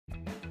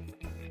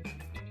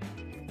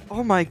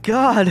Oh my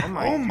god.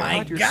 Oh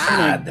my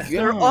god.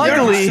 They're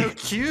ugly. You're so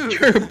cute.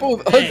 You're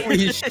both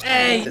ugly.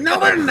 Hey, no,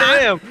 we're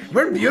not.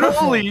 We're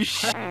beautiful. Holy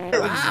shit.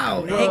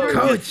 Wow. Hey,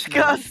 coach.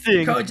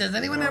 Disgusting. Coach, has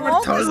anyone ever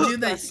told you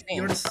that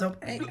you're so...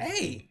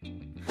 Hey.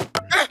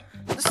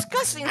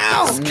 Disgusting.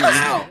 Ow.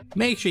 Ow.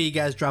 Make sure you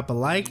guys drop a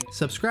like,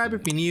 subscribe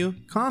if you're new,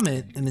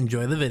 comment, and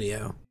enjoy the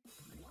video.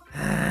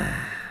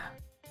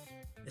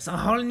 It's a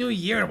whole new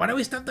year. Why do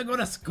we still have to go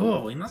to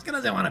school? Inosuke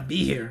doesn't want to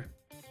be here.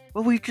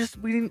 Well, we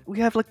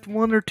have like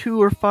 1 or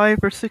 2 or 5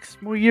 or 6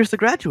 more years to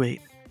graduate.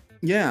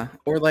 Yeah,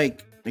 or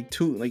like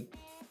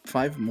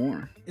 5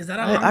 more. Is that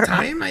a long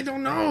time? I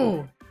don't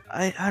know.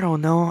 I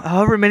don't know.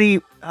 However many,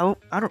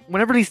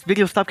 whenever these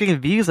videos stop getting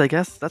views, I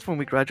guess that's when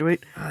we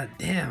graduate. Ah,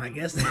 damn. I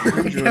guess.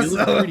 You're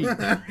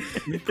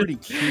pretty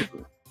cute.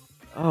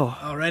 Oh.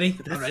 Already?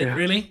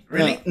 Already?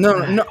 Really?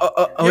 No. You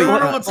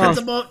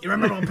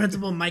remember what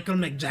Principal Michael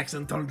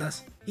McJackson told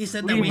us? He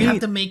said that we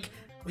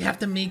have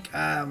to make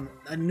a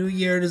New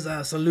Year's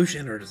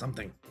solution or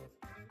something.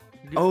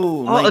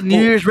 Oh, a New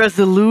Year's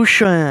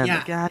resolution.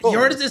 Yeah. Gotcha.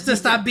 Yours is to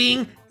stop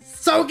being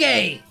so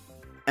gay.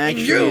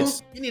 Actually,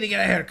 you need to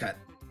get a haircut.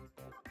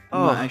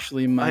 Oh,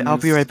 actually, I'll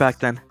be right back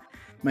then.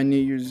 My New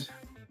Year's.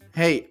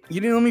 Hey, you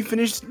didn't let me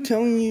finish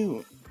telling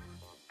you.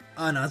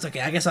 Oh no, it's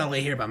okay. I guess I'll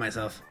wait here by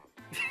myself.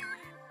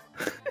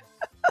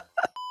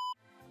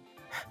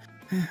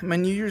 My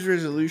New Year's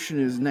resolution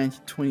is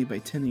 1920 by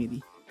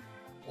 1080.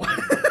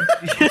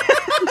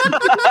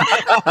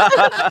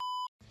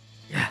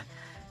 Yeah,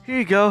 here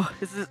you go.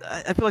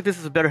 I feel like this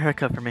is a better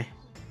haircut for me.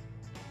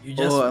 You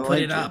just put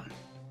it up.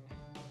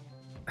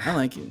 I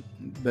like it.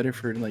 Better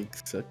for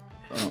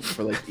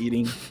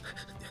eating.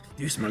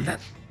 Do you smell that?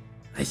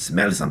 I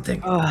smell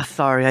something. Oh,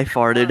 sorry, I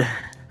farted.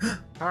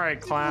 All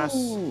right, class.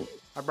 Ooh.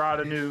 I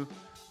brought a new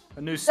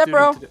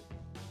student today.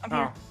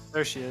 Oh,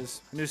 there she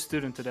is. A new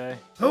student today.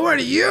 Who are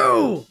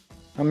you?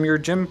 I'm your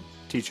gym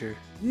teacher.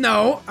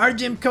 No, our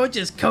gym coach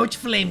is Coach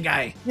Flame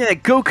Guy. Yeah,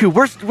 Goku.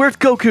 Where's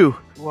Goku?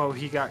 Whoa,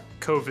 he got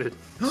COVID.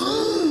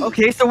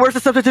 Okay, so where's the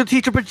substitute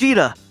teacher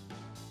Vegeta?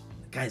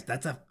 Guys,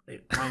 that's a...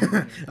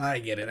 I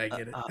get it.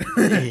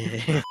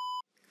 Yeah.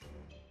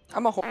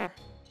 I'm a whore.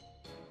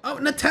 Oh,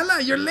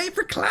 Nutella, you're late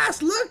for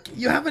class. Look,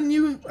 you have a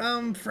new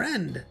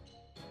friend.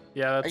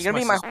 Yeah, that's Are you gonna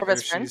be my sister.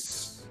 best friend?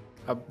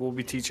 We'll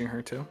be teaching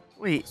her too.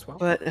 Wait, well.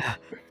 but...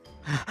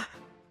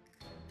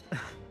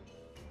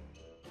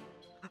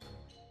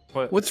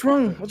 What's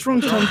wrong? What's wrong,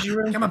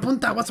 Tanjiro?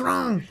 Kamapunta, what's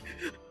wrong?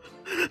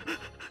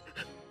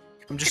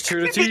 I'm just here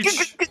to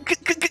teach.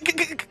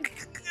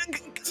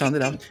 Sound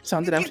it out.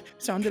 Sound it out.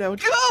 Sound it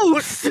out.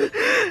 Ghost!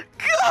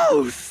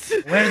 Ghost!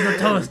 Where's the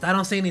toast? I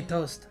don't see any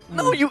toast.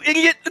 No, you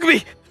idiot! Look at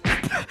me!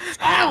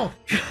 Ow!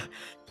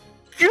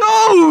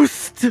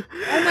 Ghost!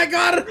 Oh my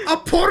god, a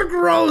pork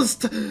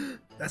roast!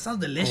 That sounds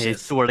delicious. Hey,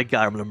 swear to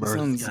God, I'm gonna murder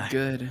Sounds this guy.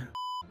 good.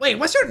 Wait,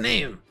 what's your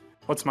name?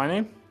 What's my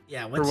name?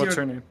 Yeah, what's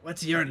her name?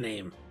 What's your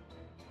name?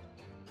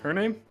 Her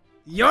name?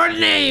 Your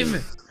name!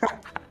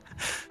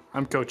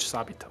 I'm Coach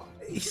Sabito.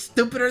 He's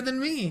stupider than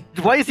me.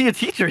 Why is he a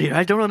teacher here?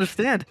 I don't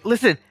understand.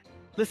 Listen,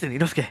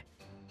 Inosuke.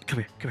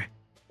 Come here.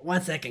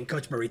 1 second,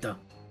 Coach Burrito.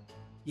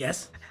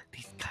 Yes?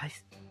 These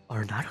guys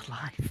are not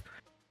alive.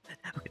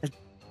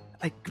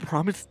 I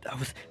promised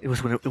it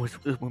was when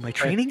my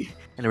training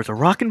and there was a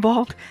rock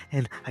involved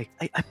and I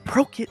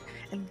broke it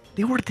and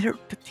they were there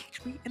to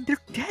teach me and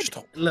they're dead.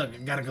 Look,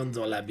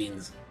 Gargonzola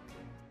beans.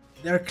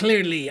 They're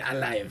clearly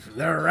alive.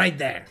 They're right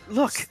there.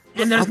 Look,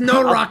 and there's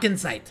no rock in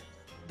sight.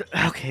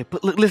 Okay,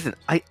 but listen,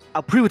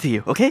 I'll prove it to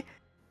you, okay?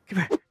 Come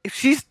here. If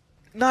she's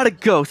not a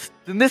ghost,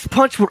 then this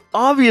punch would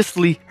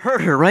obviously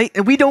hurt her, right?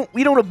 And we don't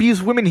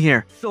abuse women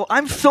here. So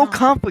I'm so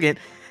confident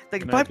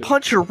that if I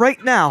punch her right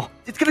now,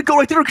 it's gonna go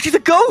right through her because she's a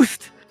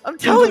ghost. I'm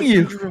telling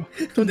you.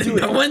 Don't do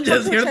it. No one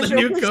just heard the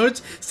new coach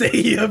say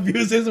he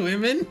abuses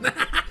women.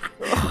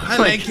 I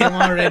like him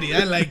already.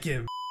 I like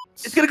him.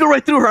 It's gonna go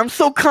right through her. I'm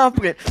so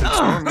confident.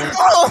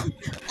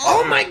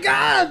 Oh my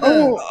god!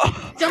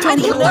 How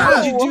did you do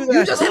that?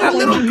 You just hit a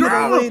little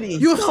girl.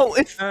 No,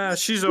 it's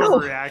She's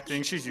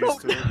overreacting. She's used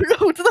to it.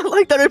 no, it's not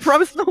like that. I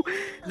promise. No.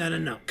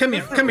 No. Come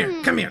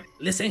here.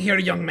 Listen here,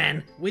 young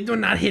man. We do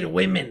not hit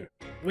women.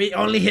 We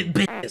only hit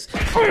bitches.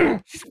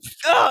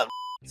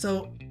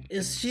 So,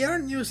 is she our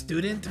new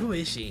student? Who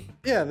is she?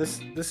 Yeah,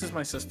 this is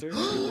my sister. She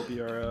will be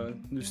our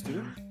new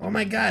student. Oh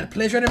my god,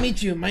 pleasure to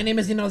meet you. My name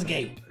is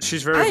Inosuke.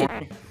 She's very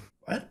horny.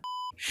 What?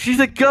 She's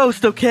a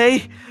ghost,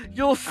 okay?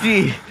 You'll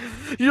see.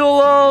 You'll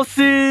all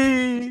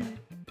see.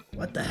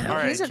 What the hell? All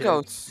right, He's a kids.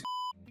 ghost.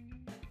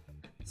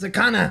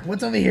 Zakana,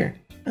 what's over here?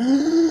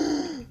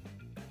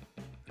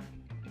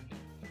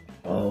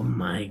 Oh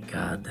my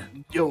god.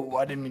 Yo,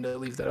 I didn't mean to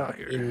leave that out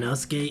here.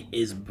 Inosuke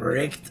is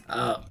bricked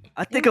up.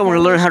 I think I want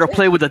to learn how to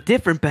play with a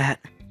different bat.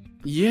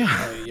 Yeah.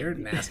 Oh, you're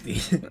nasty.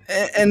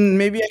 And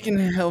maybe I can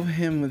help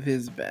him with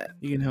his bat.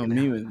 You can help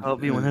me with.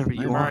 Help me whenever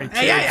you want.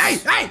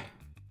 Hey!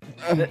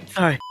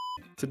 Sorry.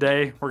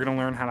 Today, we're gonna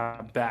learn how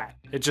to bat.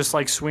 It's just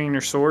like swinging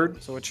your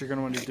sword. So what you're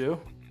gonna want to do,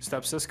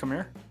 stepsis, come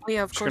here. Oh,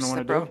 yeah, of What you're course, gonna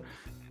want bro. to do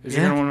is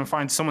you're gonna want to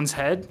find someone's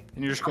head,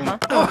 and you're just going.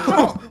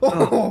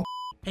 Oh.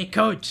 Hey,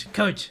 coach.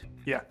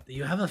 Yeah. Do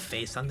you have a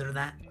face under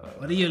that?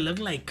 What do you look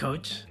like,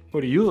 coach?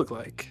 What do you look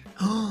like?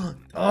 Oh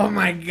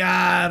my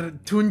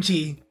god,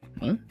 Tunchi.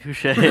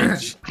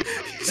 Touche.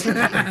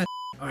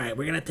 Alright,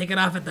 we're gonna take it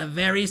off at the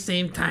very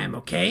same time,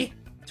 okay?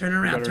 Turn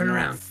around, Better turn not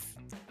around.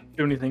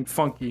 Do anything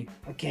funky.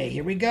 Okay,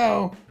 here we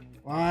go.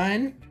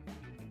 1,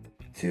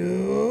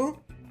 2,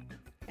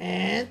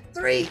 and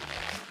 3.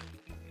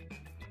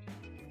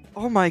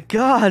 Oh my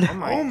god.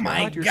 Oh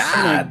my God, you're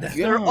god.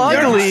 They're God.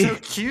 ugly. So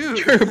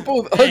cute. You're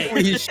both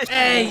ugly as shit.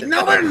 Hey,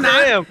 no, we're not.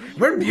 Damn.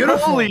 We're beautiful.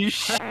 Holy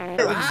shit.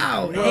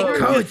 Wow. Hey, You're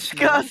coach.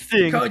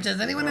 disgusting. Coach,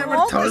 has anyone ever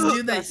all told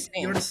you that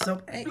disgusting. you're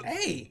so...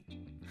 Hey.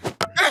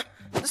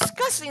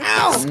 Disgusting.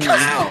 Ow.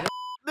 Disgusting.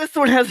 This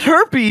one has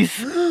herpes.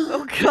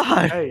 Oh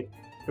god. Hey,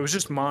 it was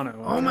just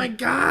mono. Oh my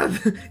god.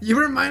 You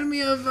remind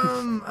me of,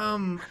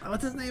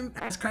 what's his name?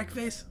 Ass crack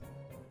face?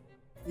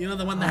 You know,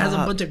 the one that has a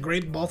bunch of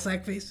great ball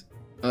sack face?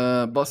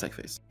 Ball sack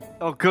face.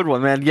 Oh, good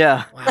one, man.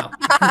 Yeah. Wow.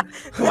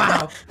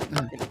 Wow.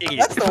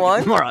 That's the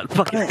one. Moron.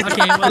 Fuck it.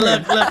 Okay, well,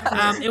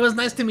 look. It was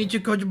nice to meet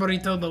you, Coach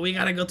Burrito, but we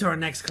gotta go to our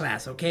next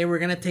class, okay? We're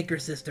gonna take your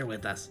sister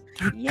with us.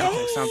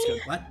 Yay. Sounds good.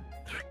 What?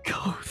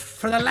 Ghosts.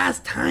 For the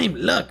last time.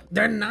 Look,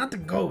 they're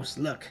not ghosts.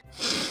 Look.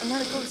 I'm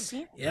gonna go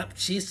see. Yep,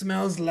 she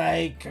smells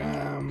like,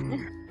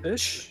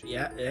 Fish?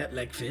 yeah,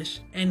 like fish.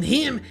 And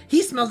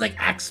he smells like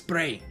Axe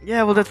spray.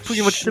 Yeah, well, that's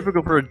pretty much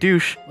typical for a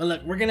douche. Well,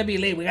 look, we're gonna be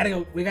late. We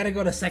gotta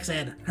go to sex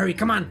ed. Hurry,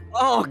 come on.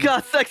 Oh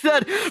god, sex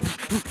ed.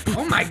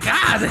 Oh my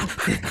god.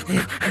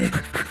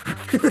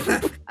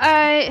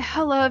 Alright,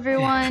 hello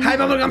everyone. Hi,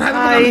 Bubblegum. Hi,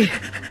 Hi. Bubblegum.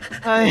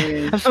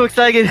 Hi. I'm so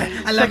excited.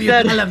 I love Sex you.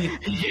 ed. I love you.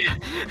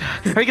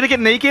 Are you gonna get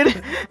naked?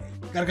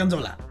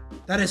 Garganzola,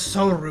 that is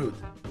so rude.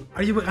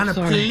 Are you gonna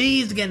Sorry.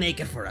 please get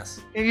naked for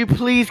us? Can you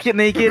please get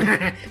naked?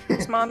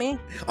 It's mommy.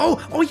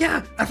 Oh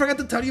yeah, I forgot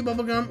to tell you,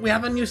 Bubblegum. We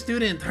have a new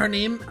student. Her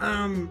name,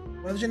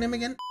 what was your name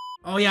again?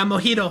 Oh yeah,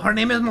 Mojito. Her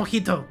name is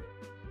Mojito.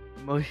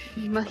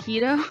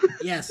 Mojito?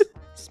 Yes.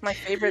 It's my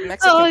favorite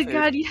Mexican Oh food.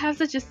 god, you have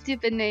such a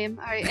stupid name.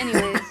 Alright,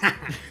 anyways.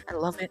 I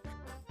love it.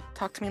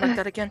 Talk to me like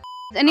that again.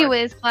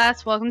 Anyways,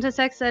 class, welcome to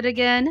sex ed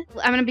again.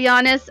 I'm gonna be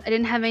honest, I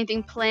didn't have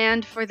anything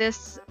planned for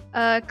this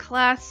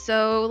class,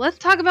 so let's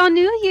talk about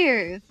New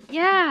Year's.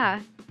 Yeah.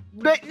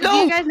 No! Do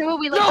you guys know what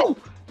we like?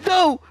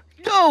 No!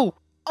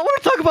 I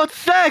want to talk about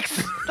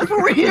sex! That's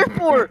what we're here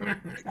for!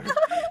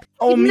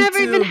 Oh, You me never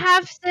too. even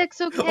have sex,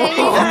 okay?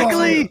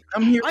 Exactly!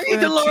 I'm here I for need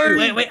to that too.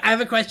 learn! Wait, I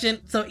have a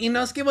question. So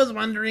Inosuke was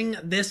wondering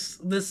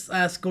this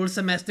school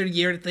semester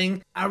year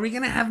thing. Are we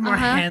gonna have more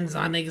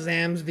hands-on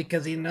exams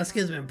because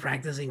Inosuke's been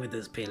practicing with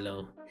this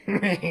pillow?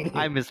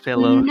 I miss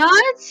pillow.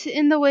 Not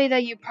in the way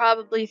that you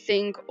probably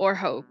think or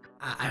hope.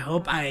 I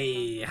hope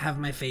I have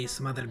my face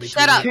smothered between.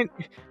 Shut up. you.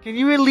 Can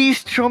you at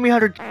least show me how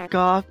to jack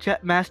off?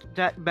 Jack.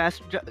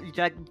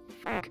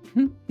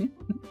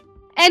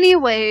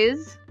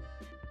 Anyways,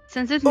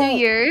 since it's New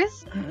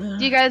Year's, do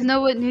you guys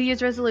know what New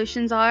Year's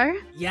resolutions are?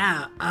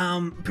 Yeah.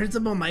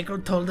 Principal Michael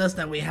told us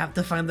that we have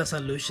to find the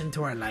solution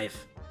to our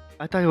life.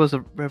 I thought it was a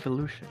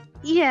revolution.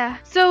 Yeah,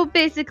 so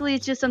basically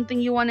it's just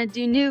something you want to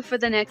do new for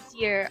the next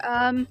year.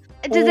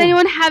 Does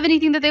anyone have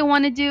anything that they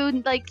want to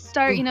do, like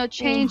start,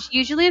 change?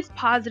 Usually it's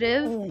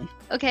positive,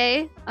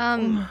 okay?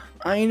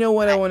 I know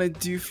what I want to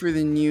do for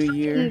the new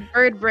year.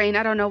 Bird brain,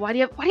 I don't know. Why do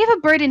you have a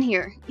bird in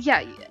here?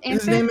 Yeah, His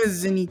answer. name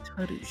is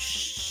Zenitsu.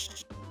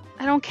 Shh.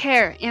 I don't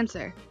care,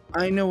 answer.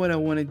 I know what I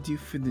want to do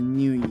for the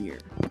new year.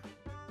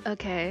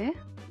 Okay.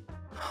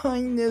 Hi,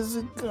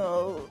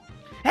 Nezuko.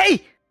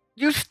 Hey!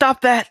 You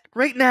stop that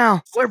right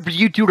now! Whatever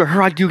you do to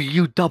her, I do to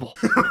you double.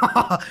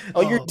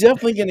 Oh, you're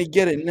definitely gonna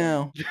get it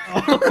now.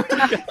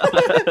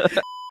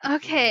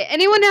 Okay,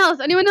 anyone else?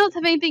 Anyone else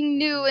have anything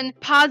new and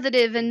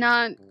positive and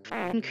not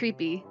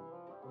creepy?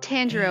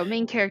 Tanjiro,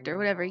 main character,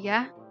 whatever,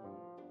 yeah?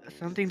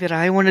 Something that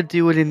I want to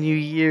do in the new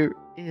year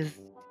is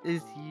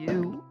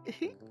you.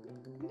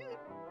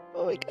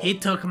 Oh my god. He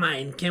took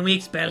mine. Can we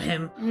expel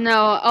him? No,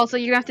 also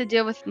you're gonna have to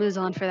deal with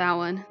Muzan for that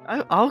one.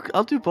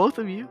 I'll do both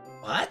of you.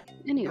 What?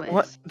 Anyways.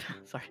 What?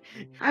 Sorry.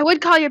 I would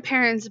call your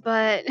parents,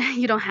 but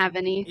you don't have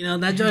any. You know,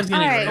 that joke's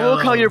gonna Alright. go. I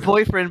will call your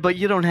boyfriend, but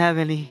you don't have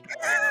any.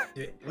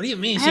 What do you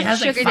mean? I She have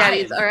has like sugar 5.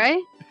 daddies,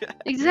 alright?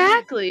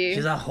 Exactly.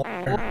 She's a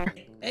whore.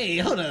 Hey,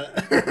 hold up.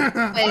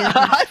 Wait.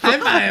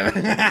 High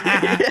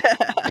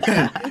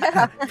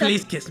five.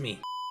 Please kiss me.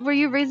 Were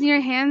you raising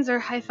your hands or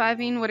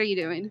high-fiving? What are you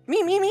doing?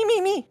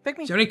 Me. Pick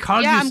me. She already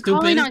called Yeah, you I'm stupid.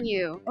 calling on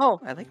you. Oh,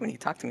 I like when you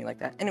talk to me like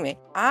that. Anyway,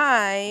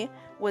 I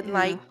would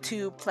like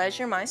to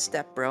pleasure my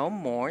stepbro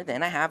more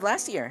than I have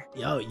last year.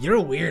 Yo,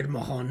 you're weird,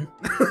 Mojon.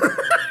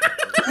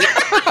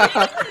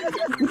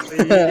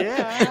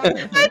 Yeah.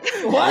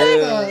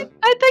 What?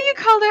 I thought you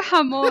called her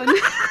Hamon.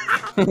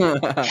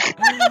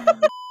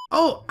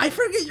 Oh, I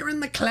forget you're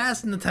in the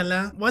class,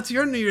 Nutella. What's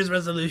your New Year's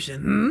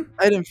resolution?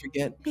 I didn't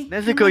forget.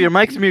 Nezuko, your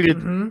mic's muted.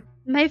 Hmm?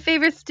 My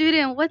favorite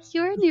student, what's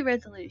your new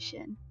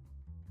resolution?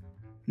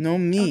 No,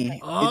 me. Okay.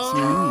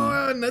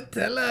 Oh,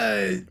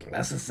 Nutella.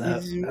 That's what's up.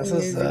 It's me. That's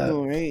what's up.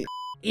 Nezuko, right?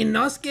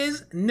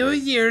 Inosuke's New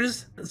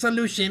Year's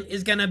solution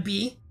is gonna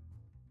be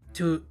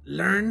to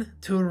learn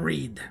to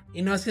read.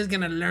 Inosuke's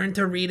gonna learn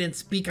to read and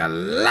speak a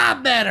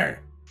lot better.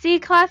 See,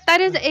 class,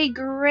 that is a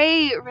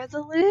great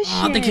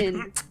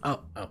resolution. Oh.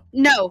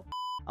 No.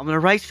 I'm gonna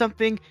write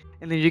something,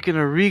 and then you're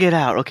gonna read it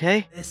out,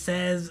 okay? It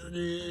says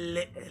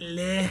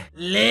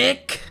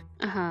lick,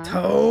 Uh-huh.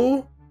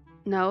 toe,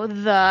 No,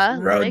 the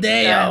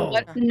rodeo.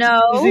 No,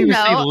 You didn't even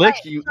say no. lick.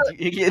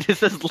 It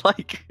says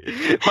like.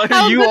 Why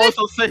How are you good is-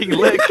 also saying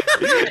lick?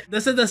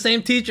 This is the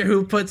same teacher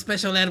who put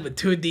special ed with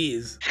 2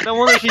 D's. No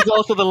wonder she's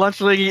also the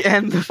lunch lady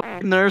and the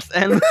f***ing nurse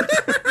and.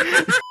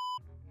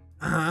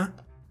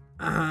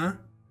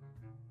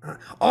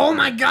 Oh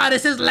my god,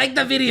 it says like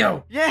the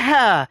video.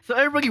 Yeah. So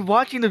everybody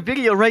watching the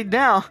video right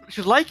now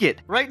should like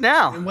it right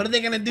now. And what are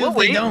they gonna do Well, if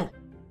they wait. don't?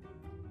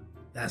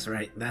 That's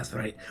right.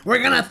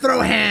 We're gonna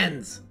throw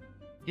hands.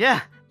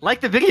 Yeah.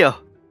 Like the video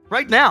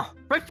right now.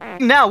 Right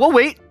f***ing now. We'll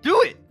wait.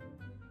 Do it.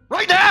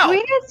 Right now. Who are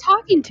you guys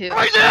talking to?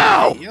 Right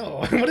now. Hey,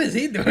 yo, what is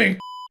he doing?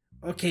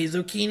 Okay,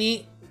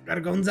 Zucchini,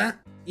 Gargonza,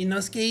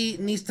 Inosuke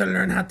needs to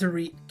learn how to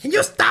read. Can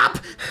you stop?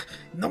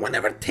 No one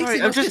ever takes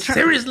Sorry, I'm Inosuke just try-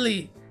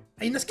 seriously.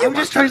 Inosuke I'm wants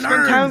just trying to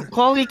spend learn.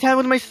 quality time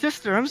with my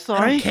sister. I'm I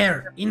sorry. don't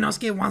care.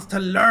 Inosuke wants to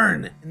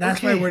learn, and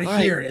that's why Okay, we're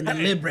alright. here in the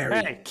library.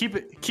 Hey, keep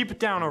it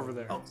down over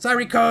there. Oh,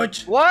 sorry,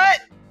 coach. What?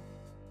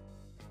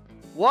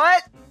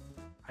 What?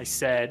 I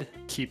said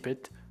keep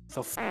it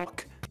the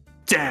fuck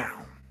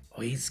down.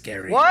 Oh, he's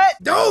scary. What?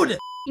 Dude!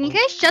 Can you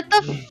guys shut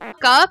the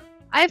fuck up?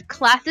 I have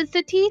classes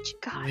to teach.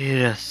 God.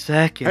 Wait a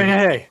second.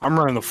 Hey, I'm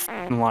running the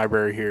fucking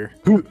library here.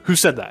 Who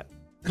said that?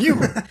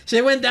 You.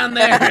 She went down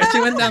there. She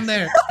went down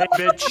there. Hey,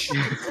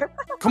 bitch.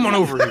 Come on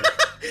over here.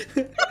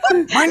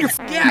 Mind your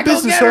Yeah,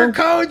 go get her,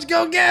 coach.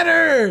 Go get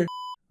her.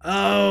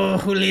 Oh,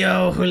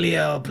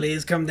 Julio,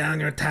 please come down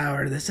your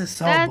tower. This is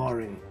so That's-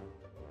 boring.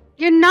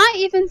 You're not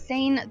even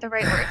saying the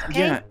right words,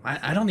 okay? Yeah,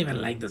 I don't even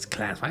like this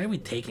class. Why are we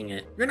taking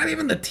it? You're not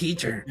even the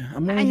teacher.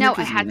 I'm only I here know, I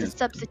 'cause had of to that.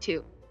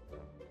 substitute.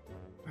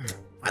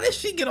 Why does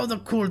she get all the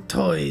cool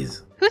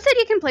toys? Who said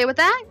you can play with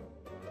that?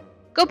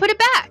 Go put it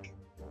back.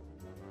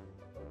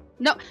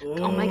 No.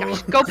 Oh my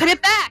gosh. Go put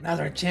it back. Now's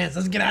our chance.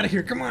 Let's get out of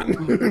here. Come on.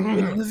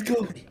 Let's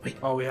go. Wait.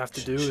 All we have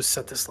to do is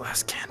set this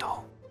last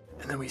candle,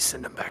 and then we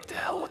send him back to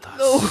hell with us.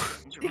 No.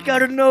 You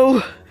gotta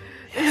know.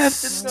 You have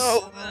to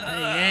know.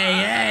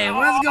 Hey,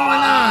 what's going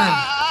on?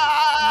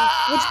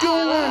 What's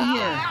going on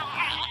here?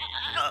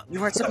 You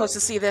weren't supposed to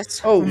see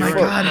this. Oh, Oh my fuck.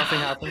 god. Nothing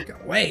happened.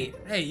 Wait.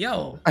 Hey,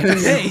 yo. I didn't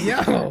Hey,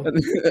 yo.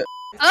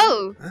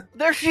 Oh.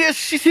 There she is.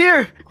 She's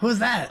here. Who's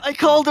that? I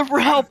called her for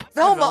help.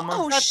 Velma, Velma.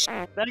 oh sh!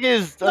 That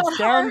is a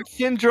Down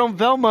syndrome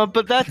Velma,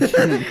 but that's.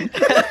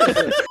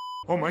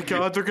 Oh my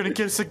god, they're gonna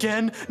get us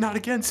again. Not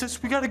again,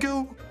 sis. We gotta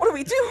go. What do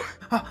we do?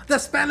 Oh, the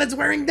span is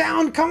wearing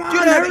down. Come on,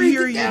 Get out of hurry,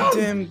 here, get you down.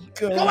 damn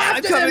Go ghost.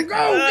 after them.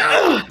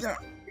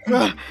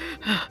 Go.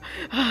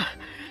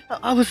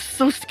 I was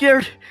so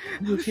scared.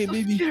 You okay, so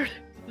baby? Scared.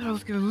 I thought I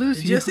was gonna lose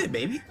Did you. you say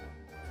baby?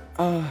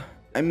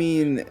 I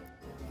mean,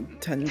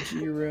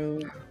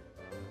 Tanjiro.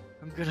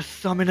 I'm gonna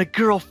summon a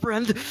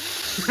girlfriend.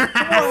 That's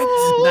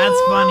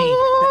funny.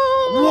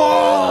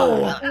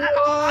 Whoa!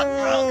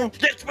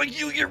 That's my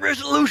New Year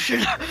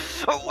resolution. I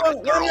want a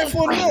What?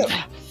 girlfriend.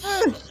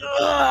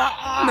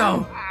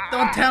 No,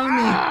 don't tell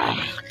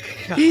me.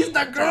 He's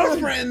the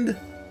girlfriend.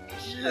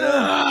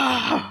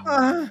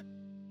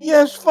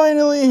 Yes,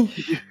 finally.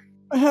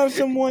 I have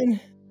someone.